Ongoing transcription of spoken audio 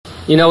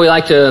You know, we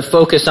like to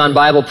focus on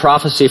Bible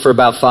prophecy for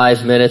about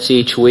 5 minutes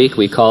each week.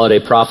 We call it a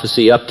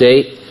prophecy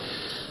update.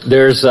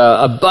 There's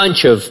a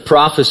bunch of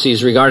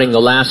prophecies regarding the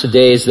last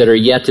days that are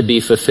yet to be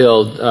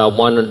fulfilled.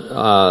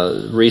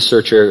 One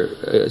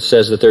researcher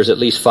says that there's at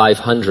least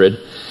 500.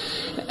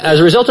 As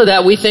a result of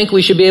that, we think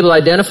we should be able to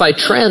identify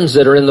trends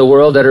that are in the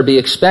world that are be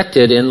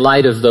expected in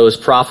light of those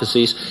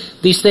prophecies.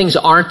 These things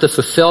aren't the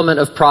fulfillment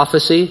of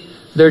prophecy.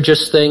 They're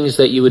just things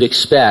that you would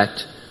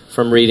expect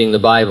from reading the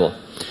Bible.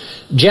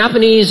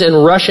 Japanese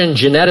and Russian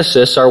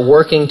geneticists are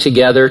working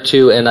together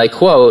to, and I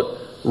quote,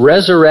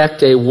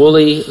 resurrect a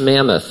woolly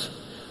mammoth.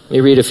 Let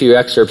me read a few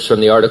excerpts from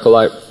the article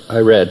I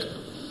read.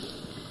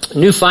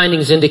 New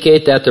findings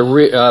indicate that the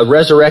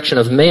resurrection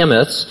of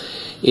mammoths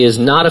is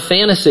not a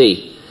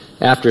fantasy,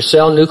 after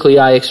cell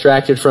nuclei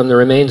extracted from the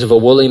remains of a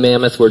woolly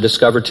mammoth were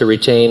discovered to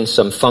retain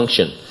some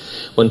function.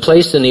 When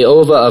placed in the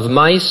ova of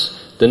mice,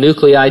 the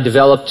nuclei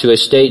developed to a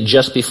state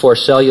just before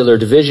cellular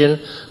division,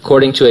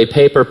 according to a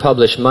paper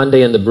published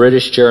Monday in the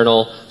British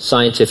journal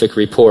Scientific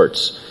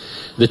Reports.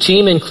 The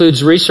team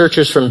includes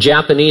researchers from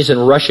Japanese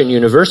and Russian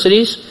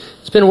universities.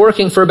 It's been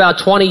working for about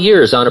 20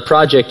 years on a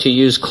project to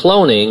use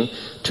cloning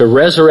to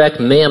resurrect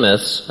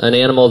mammoths, an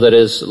animal that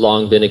has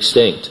long been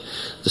extinct.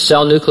 The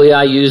cell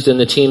nuclei used in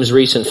the team's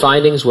recent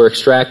findings were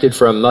extracted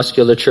from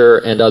musculature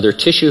and other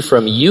tissue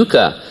from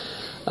Yuka.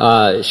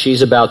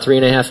 She's about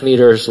 3.5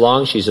 meters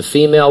long. She's a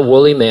female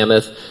woolly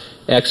mammoth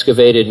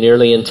excavated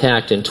nearly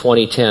intact in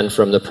 2010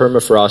 from the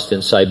permafrost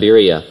in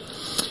Siberia.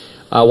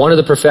 One of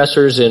the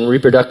professors in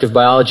reproductive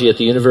biology at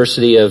the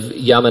University of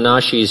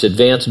Yamanashi's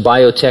Advanced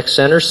Biotech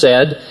Center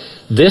said,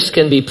 "This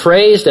can be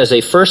praised as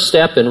a first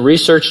step in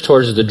research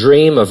towards the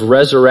dream of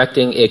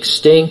resurrecting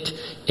extinct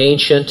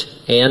ancient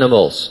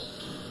animals."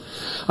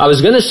 I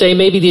was going to say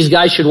maybe these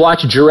guys should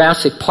watch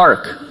Jurassic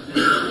Park.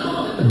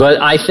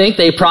 But I think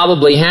they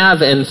probably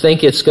have and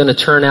think it's going to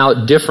turn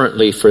out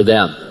differently for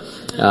them.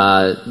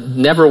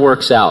 Never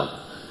works out.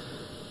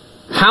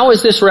 How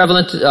is this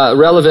relevant,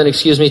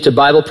 to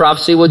Bible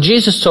prophecy? Well,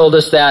 Jesus told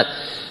us that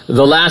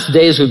the last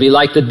days would be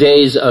like the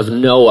days of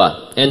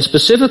Noah. And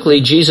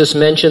specifically, Jesus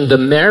mentioned the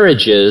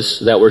marriages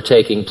that were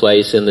taking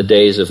place in the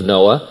days of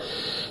Noah.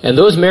 And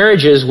those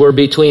marriages were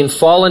between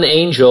fallen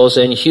angels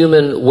and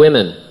human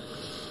women.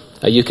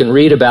 You can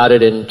read about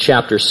it in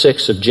chapter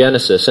 6 of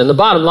Genesis. And the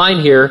bottom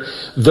line here,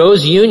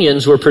 those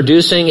unions were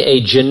producing a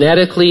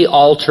genetically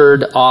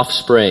altered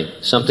offspring.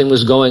 Something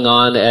was going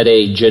on at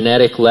a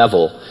genetic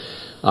level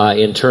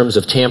in terms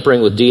of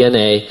tampering with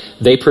DNA.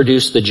 They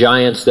produced the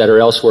giants that are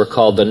elsewhere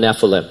called the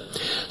Nephilim.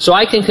 So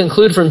I can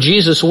conclude from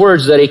Jesus'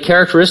 words that a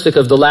characteristic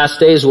of the last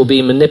days will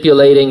be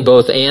manipulating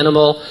both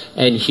animal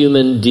and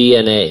human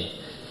DNA.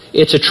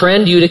 It's a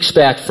trend you'd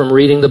expect from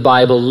reading the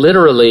Bible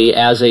literally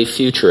as a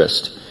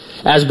futurist.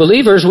 As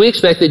believers, we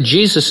expect that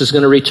Jesus is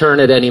going to return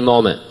at any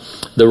moment.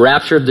 The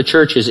rapture of the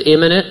church is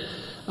imminent,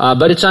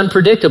 but it's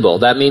unpredictable.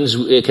 That means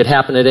it could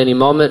happen at any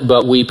moment,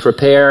 but we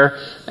prepare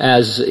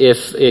as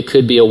if it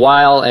could be a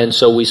while, and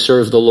so we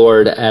serve the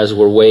Lord as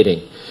we're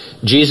waiting.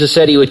 Jesus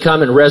said he would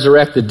come and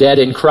resurrect the dead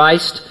in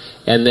Christ,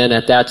 and then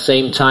at that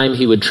same time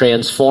he would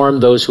transform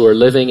those who are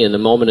living in the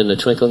moment, in the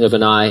twinkling of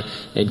an eye,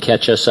 and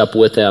catch us up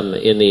with them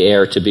in the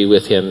air to be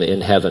with him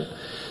in heaven.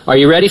 Are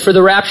you ready for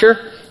the rapture?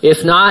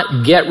 If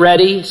not, get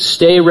ready,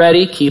 stay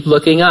ready, keep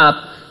looking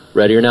up.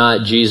 Ready or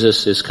not,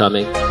 Jesus is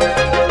coming.